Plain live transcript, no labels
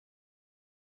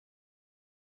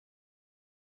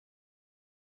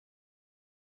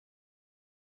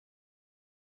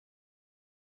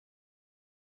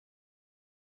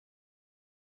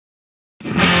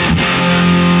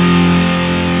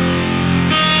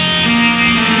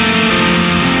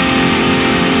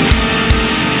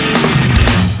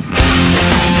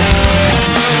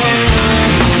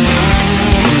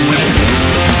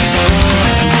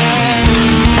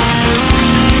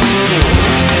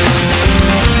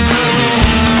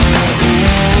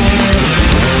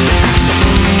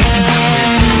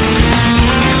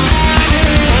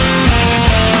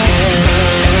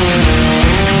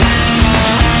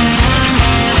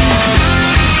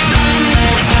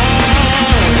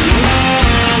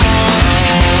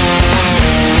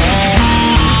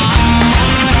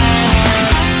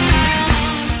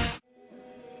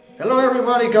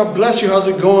everybody, God bless you. How's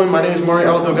it going? My name is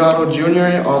Mario Delgado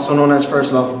Jr., also known as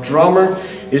First Love Drummer.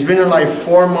 It's been like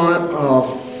 4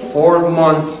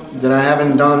 months that I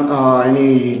haven't done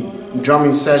any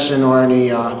drumming session or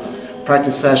any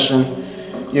practice session.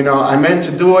 You know, I meant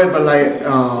to do it, but like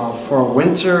for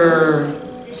winter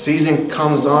season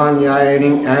comes on, yeah,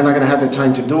 I'm not gonna have the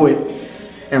time to do it.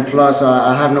 And plus,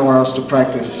 I have nowhere else to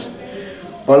practice.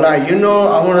 But like, you know,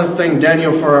 I want to thank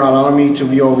Daniel for allowing me to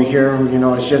be over here. You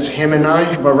know, it's just him and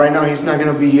I, but right now he's not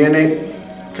going to be in it.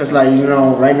 Because like, you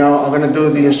know, right now I'm going to do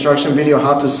the instruction video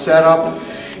how to set up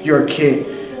your kit.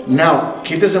 Now,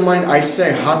 keep this in mind, I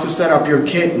say how to set up your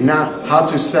kit, not how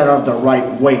to set up the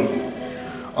right way.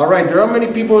 Alright, there are many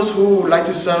people who like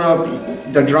to set up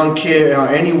the drum kit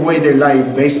any way they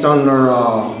like based on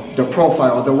their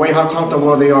profile, the way how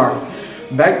comfortable they are.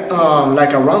 Back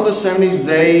like around the 70s,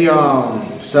 they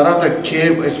set up the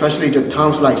kit, especially the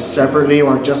toms, like separately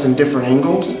or just in different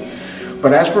angles.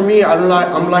 But as for me, I'm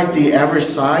like the average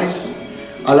size.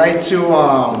 I like to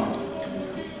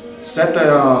set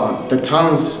the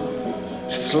toms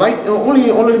only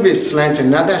a little bit slanted,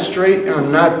 not that straight,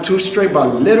 not too straight, but a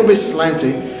little bit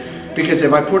slanted. Because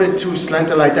if I put it too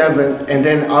slanted like that, and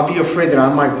then I'll be afraid that I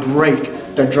might break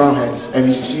the drum heads. And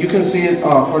you can see it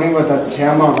according with the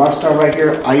Tama Rockstar right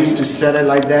here. I used to set it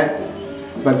like that,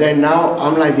 but then now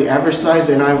I'm like the average size,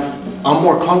 and I'm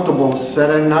more comfortable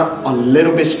setting up a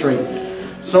little bit straight.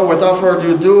 So without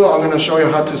further ado, I'm gonna show you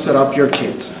how to set up your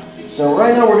kit. So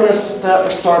right now we're gonna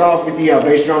start off with the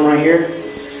bass drum right here.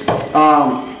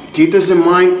 Keep this in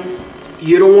mind.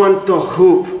 You don't want the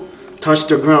hoop touch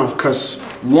the ground, because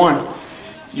one,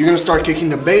 you're gonna start kicking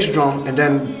the bass drum, and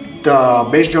then the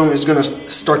bass drum is gonna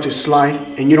start to slide,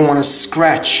 and you don't want to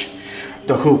scratch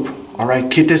the hoop. All right,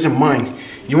 keep this in mind.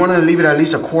 You want to leave it at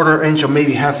least a 1/4 inch or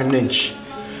maybe 1/2 inch.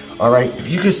 All right, if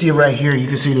you can see right here, you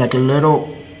can see like a little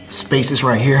spaces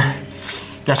right here.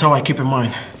 That's how I keep in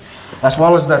mind, as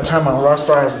well as that Tama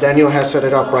Rockstar, as Daniel has set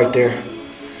it up right there.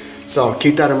 So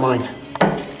keep that in mind.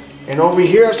 And over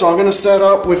here, so I'm gonna set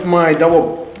up with my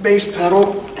double bass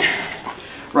pedal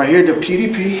right here, the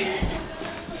PDP.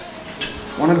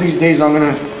 One of these days I'm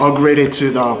gonna upgrade it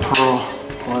to the Pro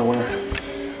hardware.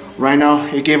 Right now,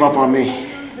 it gave up on me.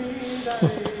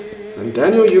 And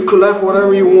Daniel, you could laugh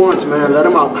whatever you want, man. Let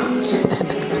him out.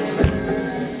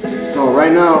 So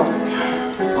right now,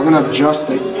 I'm gonna adjust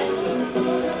it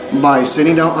by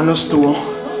sitting down on the stool.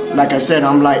 Like I said,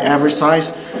 I'm like average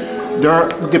size.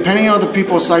 Depending on the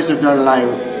people's size, if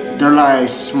they're like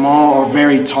small or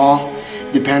very tall,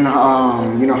 depending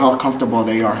on you know how comfortable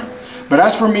they are. But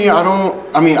as for me, I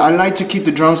like to keep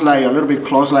the drums like a little bit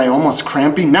close, like almost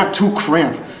crampy, not too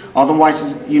cramped.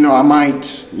 Otherwise, you know, I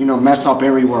might, you know, mess up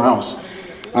everywhere else.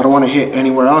 I don't want to hit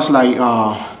anywhere else like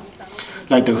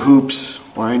the hoops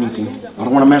or anything. I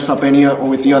don't want to mess up any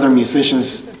with the other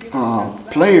musicians'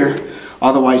 player.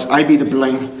 Otherwise, I'd be the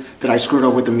blame that I screwed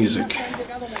up with the music.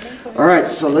 All right,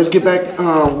 so let's get back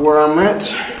where I'm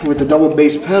at with the double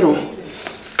bass pedal.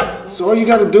 So all you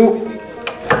got to do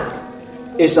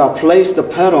is place the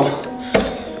pedal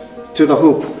to the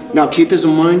hoop. Now keep this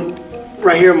in mind,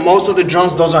 right here most of the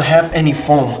drums doesn't have any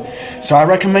foam, so I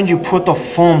recommend you put the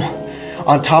foam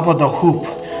on top of the hoop,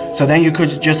 so then you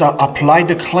could just apply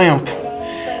the clamp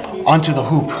onto the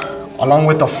hoop along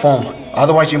with the foam.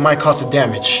 Otherwise you might cause a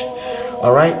damage.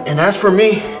 All right, and as for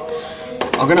me,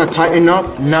 I'm gonna tighten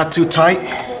up, not too tight,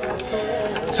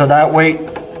 so that way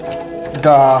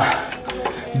the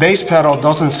bass pedal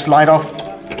doesn't slide off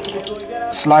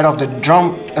the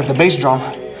drum, the bass drum,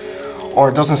 or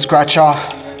it doesn't scratch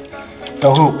off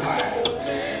the hoop.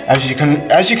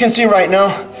 As you can see right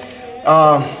now,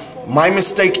 my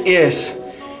mistake is,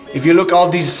 if you look all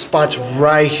these spots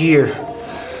right here,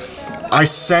 I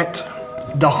set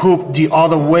the hoop the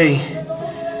other way,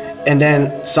 and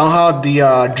then somehow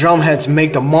the drum heads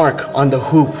make the mark on the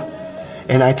hoop,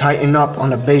 and I tighten up on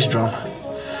the bass drum.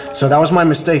 So that was my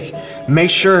mistake. Make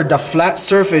sure the flat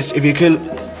surface, if you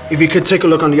could take a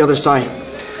look on the other side,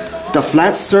 the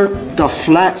flat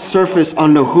surface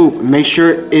on the hoop, make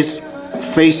sure it's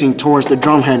facing towards the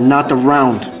drum head, not the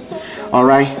round. All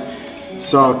right,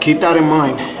 so keep that in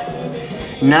mind.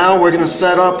 Now we're gonna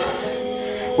set up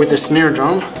with the snare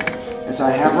drum, as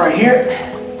I have right here.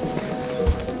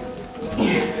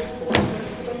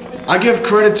 I give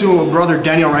credit to brother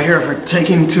Daniel right here for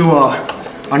taking to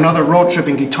another road trip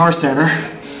in Guitar Center,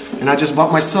 and I just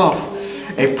bought myself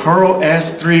a Pearl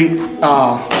S3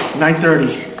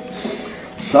 930.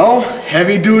 So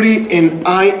heavy duty, and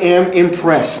I am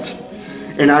impressed,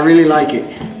 and I really like it.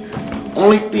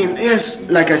 Only thing is,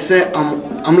 like I said,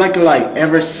 I'm like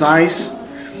average size,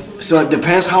 so it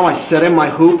depends how I set in my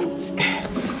hoop.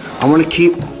 I want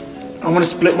to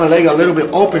split my leg a little bit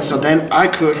open so then I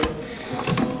could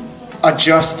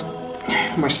adjust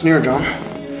my snare drum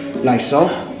like so.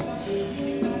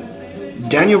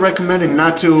 Daniel recommended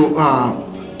not to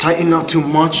tighten up too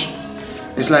much.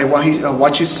 It's like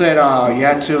what you said, you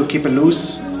had to keep it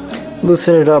loose.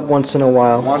 Loosen it up once in a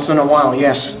while. Once in a while,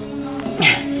 yes.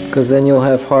 Because then you'll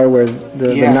have hardware,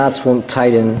 the knots won't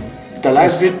tighten. The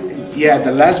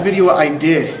last video I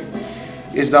did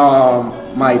is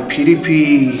my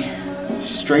PDP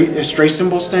straight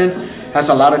cymbal stand has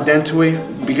a lot of dent to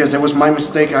it because it was my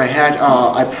mistake.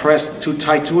 I pressed too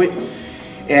tight to it,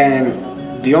 and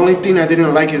the only thing I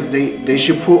didn't like is they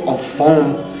should put a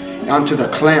foam onto the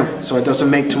clamp so it doesn't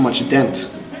make too much dent.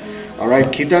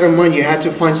 Alright, keep that in mind. You have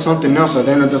to find something else so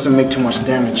then it doesn't make too much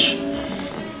damage.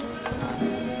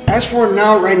 As for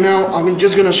right now, I'm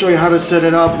just gonna show you how to set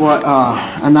it up, but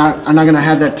I'm not gonna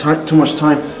have that too much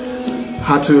time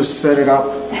how to set it up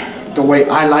the way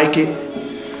I like it.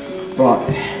 But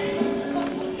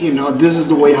you know, this is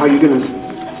the way how you're gonna.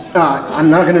 I'm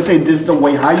not gonna say this is the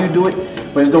way how you do it,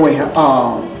 but it's the way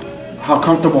how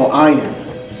comfortable I am,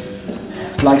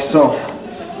 like so.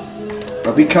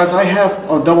 But because I have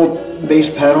a double bass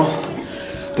pedal,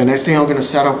 the next thing I'm gonna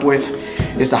set up with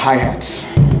is the hi-hats.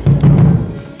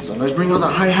 So let's bring on the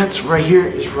hi-hats. Right here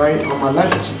is right on my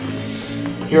left.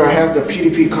 Here I have the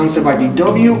PDP Concept by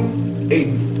DW, a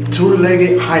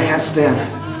two-legged hi-hat stand.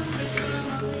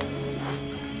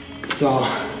 So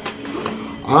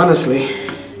honestly,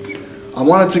 I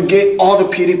wanted to get all the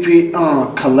PDP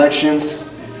collections,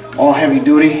 all heavy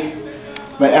duty,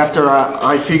 but after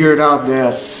I figured out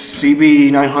the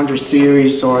CB 900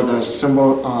 series or the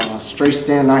straight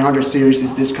stand 900 series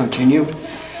is discontinued.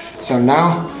 So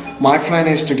now my plan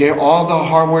is to get all the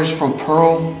hardwares from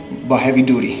Pearl, but heavy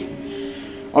duty.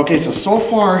 Okay, so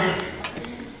far,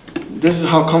 this is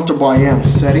how comfortable I am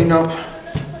setting up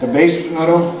the bass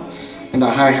pedal and the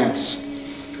hi-hats.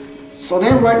 So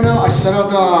then right now I set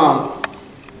up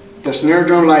the snare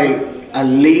drum like at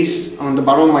least on the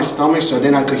bottom of my stomach so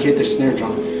then I could hit the snare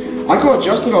drum. I could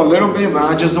adjust it a little bit, but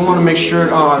I just don't want to make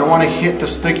sure, I don't want to hit the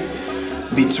stick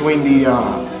between the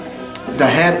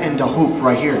head and the hoop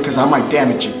right here because I might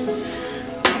damage it.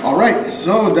 Alright,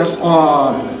 so that's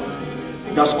all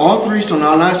three, so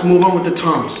now let's move on with the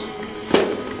toms.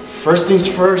 First things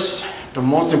first, the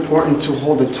most important to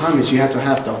hold the tom is you have to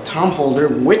have the tom holder.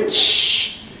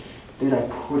 Which did I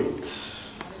put it?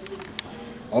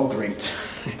 Oh great.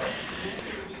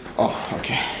 Oh,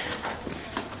 okay.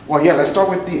 Well yeah, let's start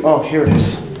with the, oh here it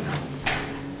is.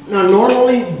 Now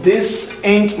normally this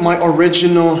ain't my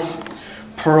original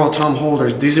Pearl tom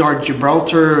holders. These are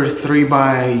Gibraltar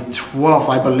 3x12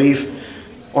 I believe,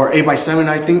 or 8x7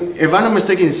 I think. If I'm not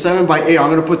mistaken, it's 7x8. I'm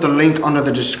gonna put the link under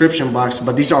the description box,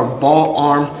 but these are ball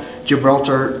arm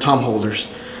Gibraltar tom holders.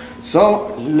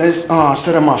 So let's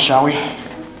set them up, shall we?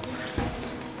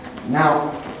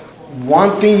 Now,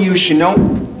 one thing you should know,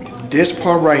 this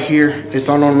part right here is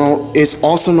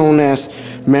also known as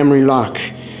memory lock.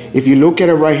 If you look at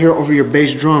it right here over your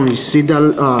bass drum, you see the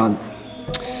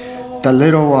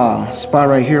little spot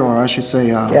right here, or I should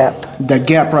say the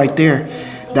gap right there.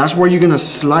 That's where you're gonna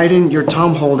slide in your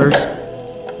tom holders,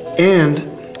 and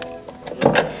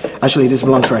actually this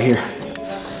belongs right here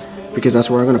because that's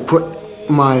where I'm gonna put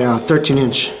my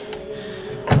 13-inch.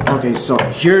 Okay, so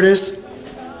here it is.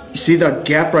 You see the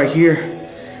gap right here?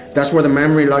 That's where the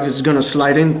memory lock is gonna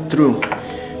slide in through.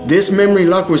 This memory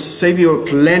lock will save you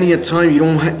plenty of time.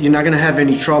 You're not gonna have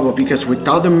any trouble because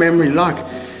without the memory lock,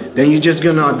 then you're just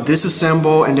gonna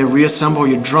disassemble and then reassemble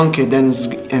your drum kit,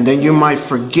 and then you might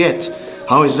forget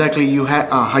how exactly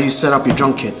how you set up your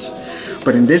drum kits.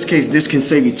 But in this case, this can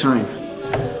save you time.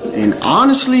 And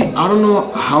honestly, I don't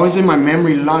know how is it my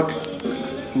memory lock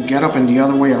get up and the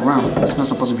other way around. It's not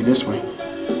supposed to be this way.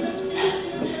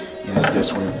 Yeah, it's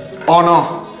this way. Oh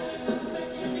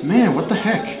no, man, what the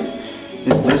heck?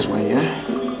 It's this way, yeah.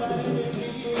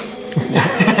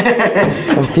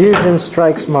 Confusion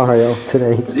strikes Mario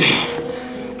today.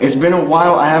 It's been a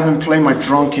while I haven't played my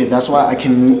drum kit. That's why I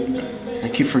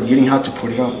keep forgetting how to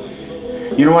put it up.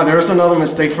 You know what, there's another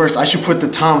mistake first. I should put the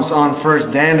toms on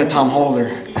first, then the tom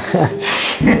holder.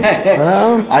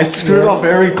 Well, I screwed off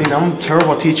everything. I'm a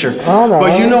terrible teacher. Oh, no,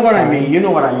 but you know what I mean. You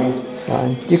know what I mean.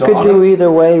 Fine. You could do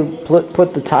either way.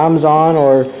 Put the toms on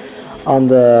or on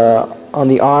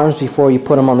the arms before you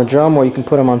put them on the drum, or you can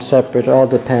put them on separate. It all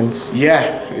depends. Yeah,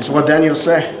 it's what Daniel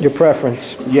said. Your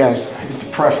preference. Yes, it's the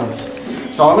preference.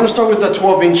 So I'm going to start with the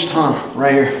 12-inch tom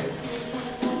right here.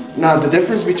 Now the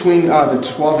difference between the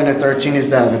 12 and the 13 is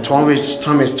that the 12-inch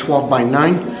tom is 12 by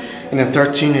 9 and the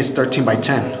 13 is 13 by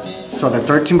 10. So the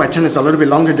 13 by 10 is a little bit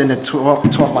longer than the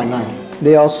 12 by 9.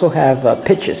 They also have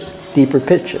pitches, deeper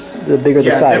pitches, the bigger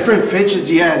the size. Different pitches,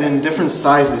 and different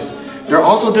sizes. There are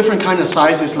also different kind of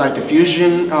sizes like the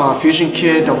Fusion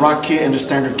kit, the Rock kit, and the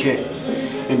Standard kit.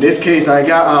 In this case, I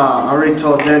already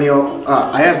told Daniel,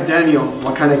 I asked Daniel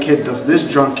what kind of kit does this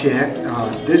drum kit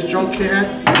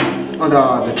or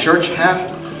the church have?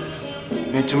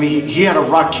 And to me, he had a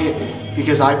Rock kit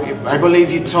because I believe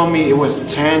you told me it was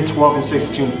 10, 12, and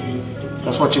 16.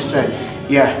 That's what you said.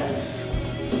 Yeah.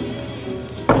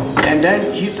 And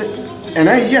then he said,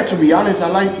 to be honest, I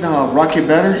like the Rock kit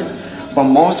better. But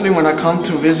mostly when I come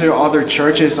to visit other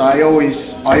churches, I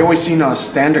always seen a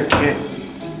Standard kit.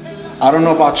 I don't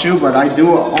know about you, but I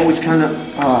do always kind of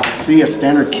see a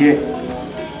Standard kit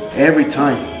every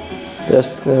time.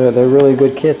 Yes, they're really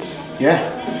good kits. Yeah.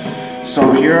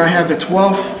 So here I have the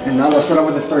 12, and now let's set up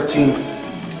with the 13.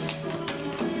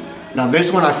 Now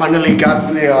this one I finally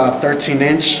got the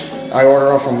 13-inch. I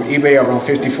ordered it from eBay around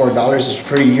 $54. It's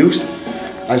pretty used.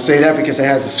 I say that because it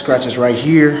has the scratches right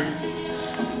here.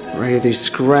 Right here, these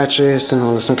scratches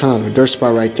and some kind of a dirt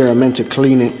spot right there. I meant to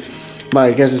clean it, but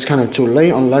I guess it's kind of too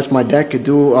late unless my dad could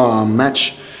do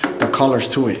match the colors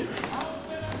to it.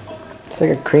 It's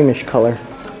like a creamish color.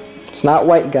 It's not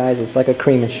white, guys. It's like a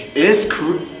creamish. It's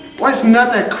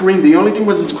not that cream. The only thing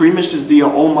was this creamish is the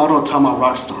old model Tama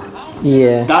Rockstar.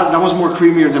 Yeah. That was more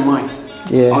creamier than mine.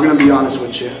 Yeah. I'm gonna be honest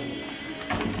with you.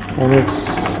 And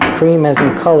it's cream as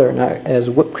in color, not as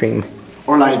whipped cream.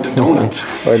 Or like the donut.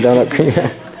 Or donut cream.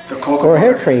 The cocoa or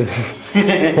hair cream.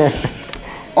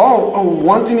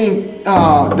 One thing,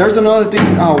 there's another thing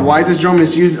why this drum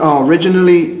is used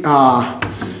originally. I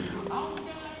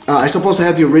supposed to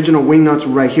have the original wing nuts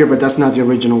right here, but that's not the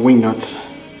original wing nuts.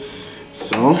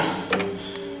 So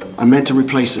I meant to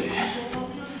replace it.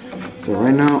 So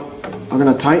right now I'm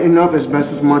gonna tighten up as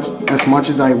much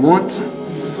as I want.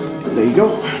 There you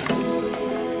go.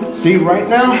 See right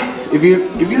now, if you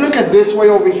look at this way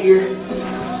over here,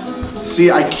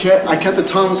 see I kept the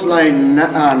toms like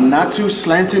not too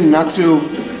slanted, not too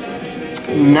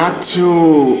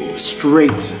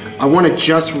straight. I want it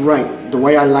just right, the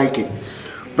way I like it.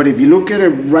 But if you look at it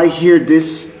right here,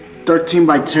 this 13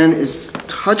 by 10 is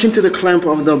touching to the clamp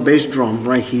of the bass drum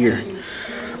right here.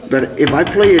 But if I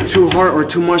play it too hard or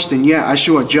too much, then yeah, I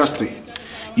should adjust it.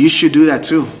 You should do that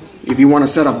too, if you want to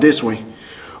set up this way.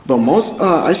 But most,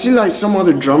 I see like some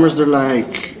other drummers, they're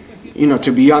like,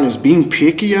 to be honest, being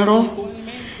picky at all.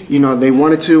 They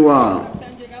wanted to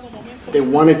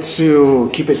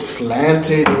keep it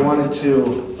slanted. They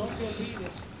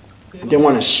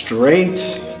want it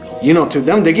straight. To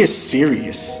them, they get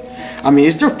serious. I mean,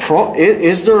 it's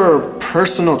their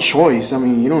personal choice. I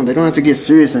mean, they don't have to get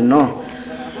serious and no.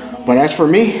 But as for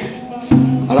me,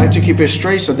 I like to keep it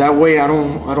straight, so that way I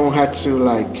don't have to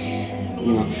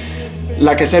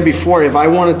like I said before, if I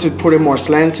wanted to put it more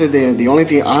slanted, then the only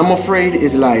thing I'm afraid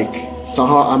is like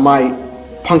somehow I might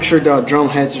puncture the drum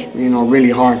heads, really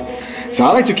hard. So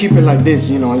I like to keep it like this,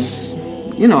 it's,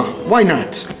 why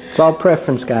not? It's all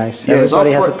preference, guys. Yeah,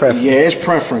 everybody has a preference. Yeah, it's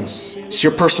preference. It's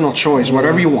your personal choice,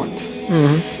 whatever you want.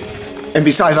 Mm-hmm. And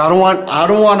besides, I don't want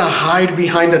to hide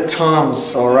behind the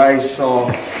toms. All right,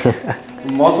 so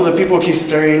most of the people keep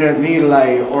staring at me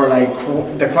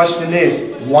the question is,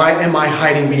 why am I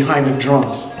hiding behind the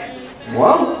drums?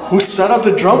 Well, who set up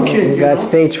the drum kit? You got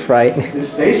stage fright. It's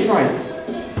stage fright.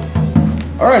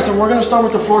 All right, so we're gonna start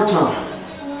with the floor tom.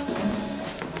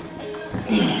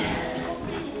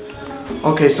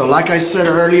 Okay, so like I said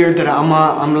earlier that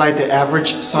I'm like the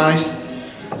average size.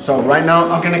 So right now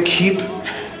I'm gonna keep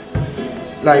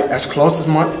like as close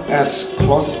as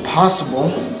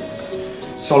possible.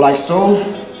 So like so.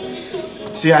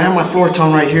 See, I have my floor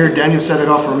tom right here. Daniel set it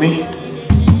up for me.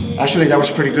 Actually, that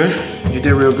was pretty good. You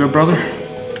did real good, brother.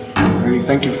 Really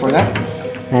thank you for that.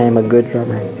 I am a good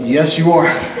drummer. Yes, you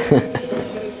are.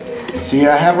 See,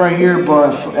 I have right here,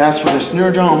 but as for the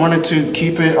snare drum, I wanted to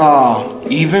keep it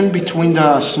even between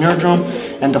the snare drum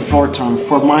and the floor tom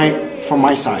for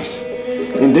my size.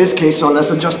 In this case, so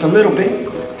let's adjust a little bit.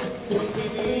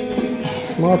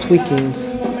 Small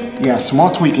tweakings. Yeah, small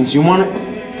tweakings.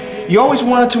 You always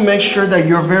wanted to make sure that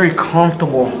you're very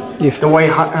comfortable the way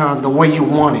you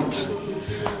want it.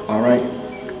 All right.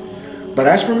 But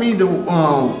as for me, the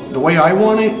way I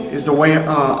want it is the way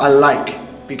I like,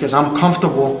 because I'm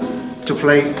comfortable to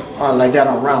play like that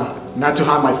around, not to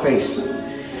hide my face.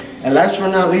 And last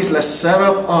but not least, let's set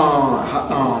up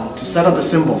the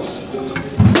cymbals.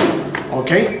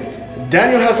 Okay,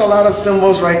 Daniel has a lot of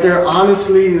cymbals right there.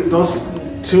 Honestly, those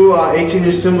two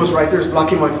 18-inch cymbals right there is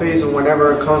blocking my face, and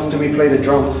whenever it comes to me play the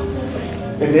drums.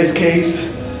 In this case,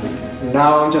 And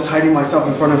now I'm just hiding myself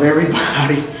in front of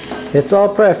everybody. It's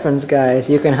all preference, guys.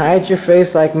 You can hide your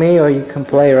face like me, or you can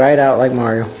play right out like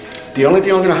Mario. The only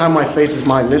thing I'm gonna hide my face is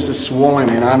my lips is swollen,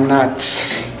 and I'm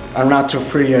not too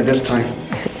pretty at this time.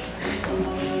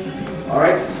 All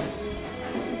right.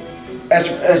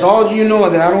 As all you know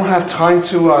that I don't have time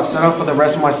to set up for the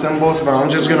rest of my cymbals, but I'm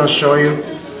just gonna show you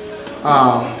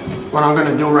what I'm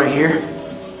gonna do right here.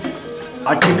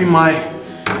 I'm keeping my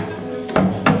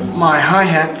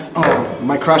hi-hats,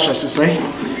 my crash I should say,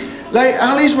 like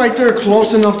at least right there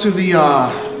close enough to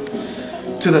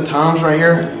the toms right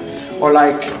here, or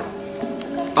like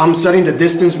I'm setting the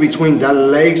distance between the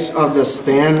legs of the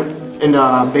stand and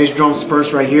the bass drum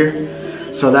spurs right here,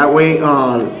 so that way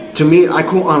to me I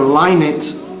could align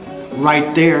it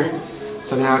right there,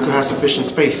 so then I could have sufficient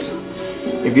space.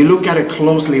 If you look at it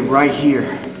closely right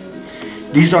here,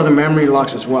 these are the memory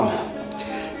locks as well.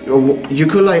 You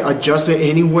could like adjust it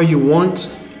any way you want,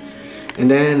 and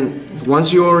then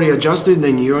once you already adjusted,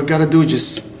 then you gotta do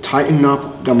just tighten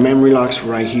up the memory locks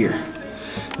right here.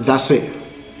 That's it.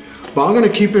 But I'm gonna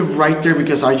keep it right there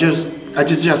because I just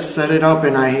set it up,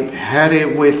 and I had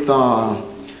it with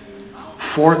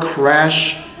 4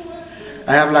 crash.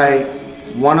 I have like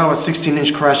one of a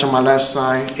 16-inch crash on my left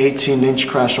side, 18-inch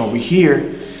crash over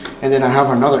here, and then I have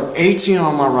another 18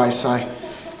 on my right side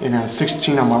and a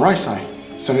 16 on my right side.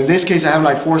 So in this case I have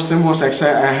like 4 cymbals,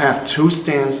 except I have 2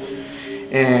 stands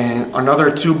and another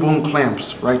 2 boom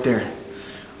clamps right there.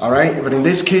 All right, but in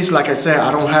this case, like I said, I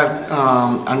don't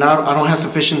have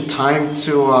sufficient time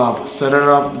to set it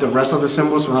up the rest of the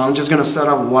cymbals, but I'm just gonna set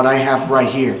up what I have right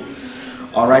here.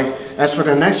 All right, as for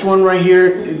the next one right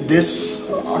here, this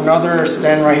another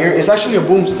stand right here, it's actually a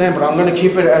boom stand, but I'm gonna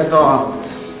keep it as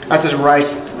a right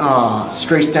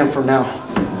straight stand for now.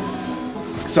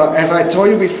 So as I told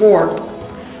you before,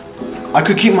 I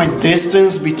could keep my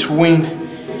distance between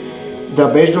the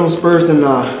bass drum spurs and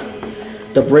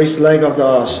the brace leg of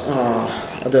the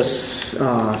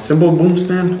cymbal boom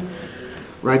stand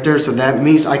right there, so that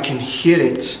means I can hit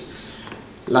it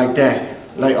like that,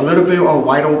 like a little bit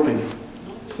wide open.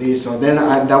 See, so then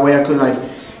that way I could like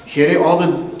hit it all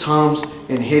the toms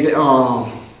and hit it,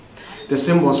 the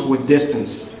cymbals with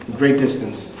distance, great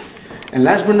distance. And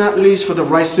last but not least, for the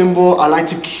right cymbal, I like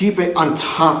to keep it on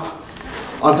top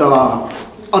of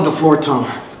the floor tom.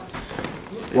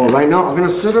 Well, right now I'm gonna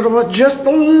set it up just a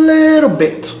little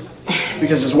bit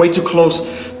because it's way too close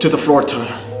to the floor tom.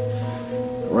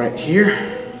 Right here,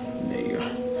 there you go.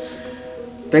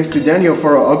 Thanks to Daniel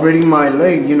for upgrading my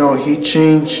leg. You know, he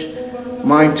changed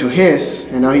mine to his,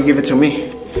 and now he gave it to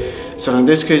me. So in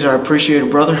this case, I appreciate it,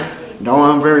 brother. Now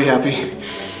I'm very happy.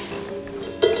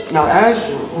 Now,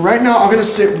 right now, I'm gonna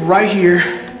sit right here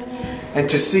and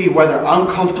to see whether I'm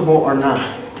comfortable or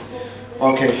not.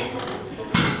 Okay.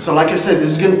 So like I said,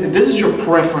 this is your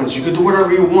preference. You could do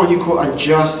whatever you want. You could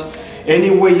adjust any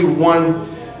way you want,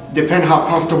 depending how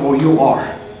comfortable you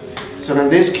are. So in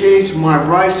this case, my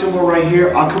right cymbal right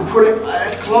here, I could put it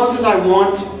as close as I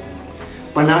want,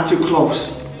 but not too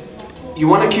close. You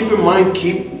want to keep in mind,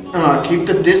 keep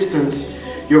the distance,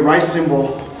 your right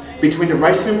cymbal, between the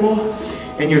right cymbal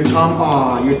and your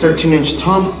tom, your 13-inch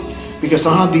tom, because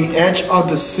somehow the edge of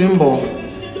the cymbal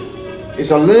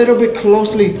is a little bit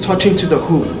closely touching to the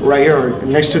hoop right here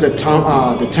next to the tom,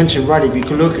 the tension rod. If you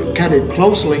could look at it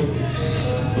closely,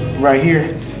 right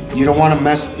here, you don't want to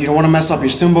mess up your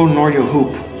cymbal nor your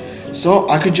hoop. So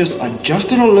I could just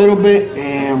adjust it a little bit,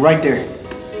 and right there,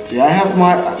 see, I have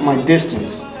my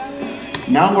distance.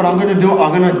 Now what I'm gonna do,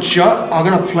 I'm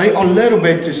gonna play a little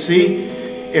bit to see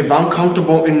if I'm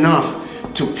comfortable enough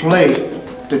to play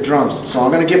the drums. So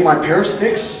I'm gonna get my pair of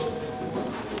sticks.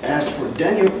 As for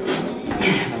Daniel,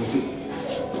 let me see.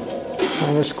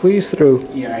 I'm gonna squeeze through.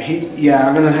 Yeah,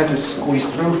 I'm gonna have to squeeze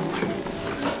through.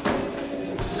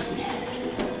 Let's see.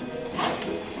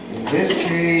 In this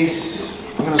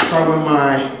case, I'm gonna start with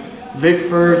my Vic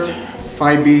Firth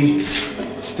 5B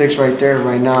sticks right there.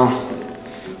 Right now,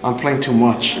 I'm playing too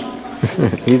much.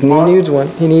 You need one.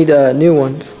 You need new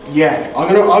ones. Yeah, I'm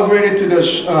gonna upgrade it to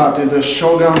the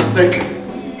Shogun stick.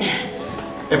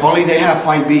 If only they have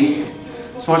 5B.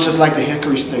 It's much just like the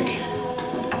hickory stick.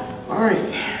 Alright,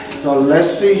 so let's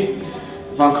see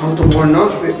if I'm comfortable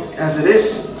enough as it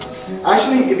is.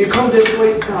 Actually, if you come this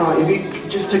way, if you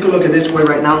just take a look at this way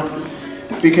right now,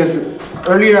 because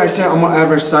earlier I said I'm an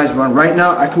average size, but right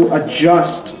now I could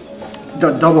adjust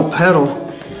the double pedal.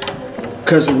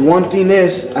 Because one thing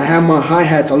is, I have my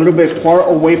hi-hats a little bit far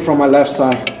away from my left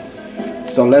side.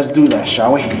 So let's do that,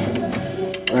 shall we?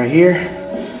 Right here.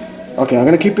 Okay, I'm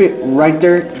gonna keep it right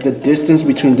there, the distance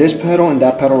between this pedal and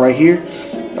that pedal right here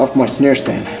of my snare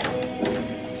stand.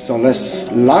 So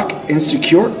let's lock and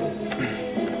secure.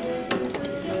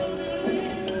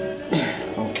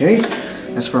 Okay,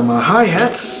 as for my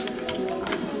hi-hats,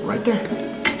 right there.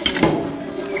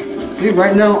 See,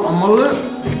 right now I'm a little,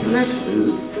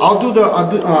 how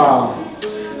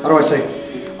do I say?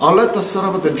 I'll let the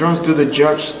setup of the drums do the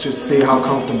judge to see how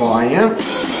comfortable I am.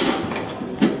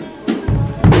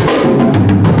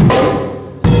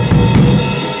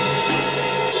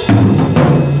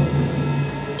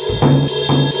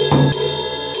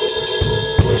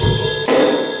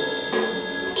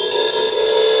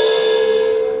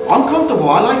 I'm comfortable,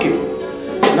 I like it.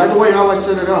 I like the way how I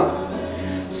set it up.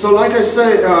 So like I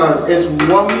said, it's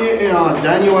what me,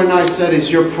 Daniel and I said,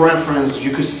 it's your preference.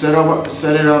 You could set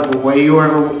it up the way you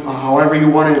however you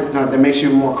want it, that makes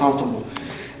you more comfortable.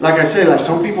 Like I said, like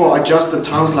some people adjust the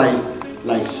toms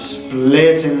like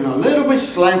split and a little bit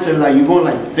slanted, like you're going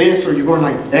like this or you're going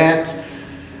like that.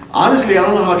 Honestly, I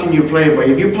don't know how can you play, but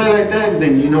if you play like that,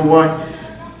 then you know what?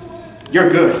 You're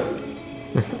good.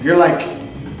 You're like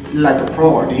the pro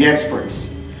or the experts.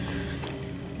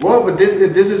 Well, but this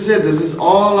is it. This is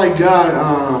all I got.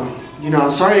 You know,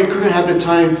 I'm sorry I couldn't have the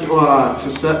time to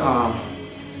set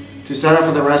up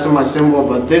for the rest of my cymbal,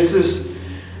 but this is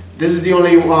the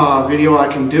only video I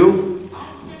can do.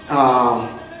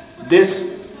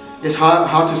 This is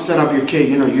how to set up your kit.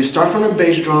 You know, you start from the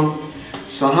bass drum,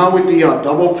 somehow with the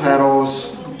double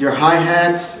pedals, your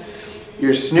hi-hats,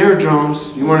 your snare drums.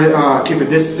 You want to keep a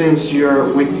distance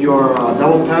with your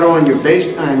double pedal and your bass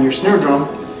and your snare drum.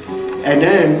 And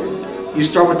then you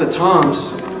start with the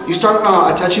toms. You start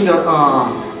attaching the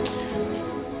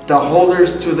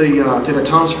holders to the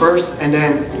toms first, and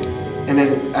then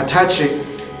attach it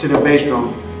to the bass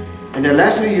drum. And then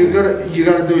lastly, you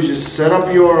gotta do is just set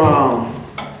up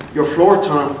your floor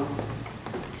tom,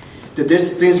 the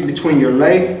distance between your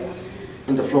leg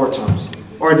and the floor toms,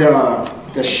 or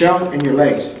the shell and your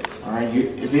legs. All right.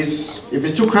 If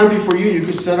it's too crampy for you, you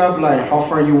could set up like how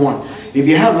far you want. If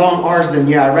you have long arms, then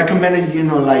yeah, I recommend it, you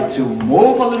know, like to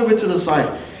move a little bit to the side,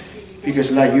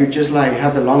 because like you just like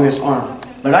have the longest arm.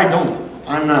 But I don't.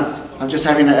 I'm not. I'm just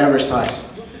having an average size.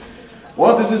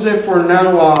 Well, this is it for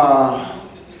now.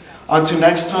 Until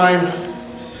next time.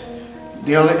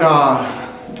 The only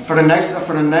for the next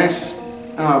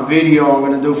video I'm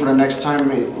gonna do for the next time,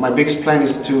 my biggest plan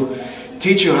is to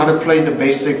teach you how to play the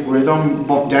basic rhythm.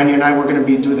 Both Danny and I were gonna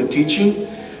do the teaching.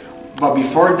 But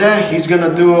before that, he's gonna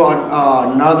do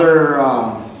another,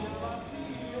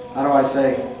 how do I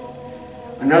say,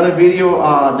 another video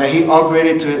that he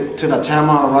upgraded to the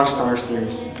Tama Rockstar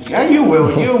series. Yeah, you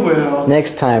will, you will.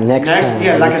 Next time.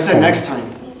 Yeah, like I said, next time.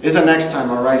 It's a next time,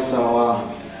 all right. So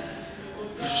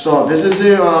this is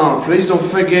it. Please don't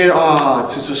forget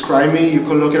to subscribe me. You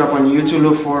can look it up on YouTube.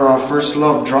 Look for First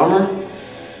Love Drummer,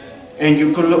 and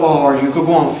you could go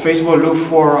on Facebook. Look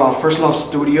for First Love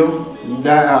Studio.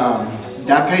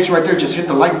 That page right there, just hit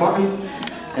the like button,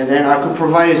 and then I could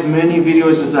provide as many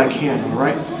videos as I can,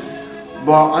 alright?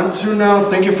 But until now,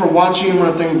 thank you for watching. I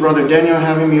want to thank Brother Daniel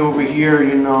having me over here.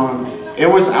 You know, it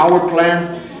was our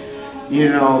plan, you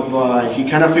know, but he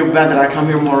kind of feel bad that I come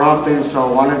here more often,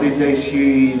 so one of these days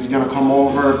he's going to come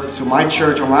over to my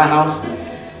church or my house,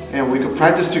 and we could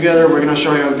practice together. We're going to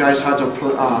show you guys how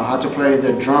to play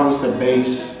the drums, the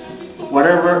bass,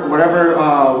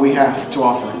 whatever we have to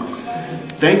offer.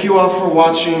 Thank you all for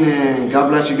watching, and God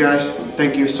bless you guys.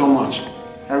 Thank you so much.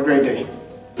 Have a great day.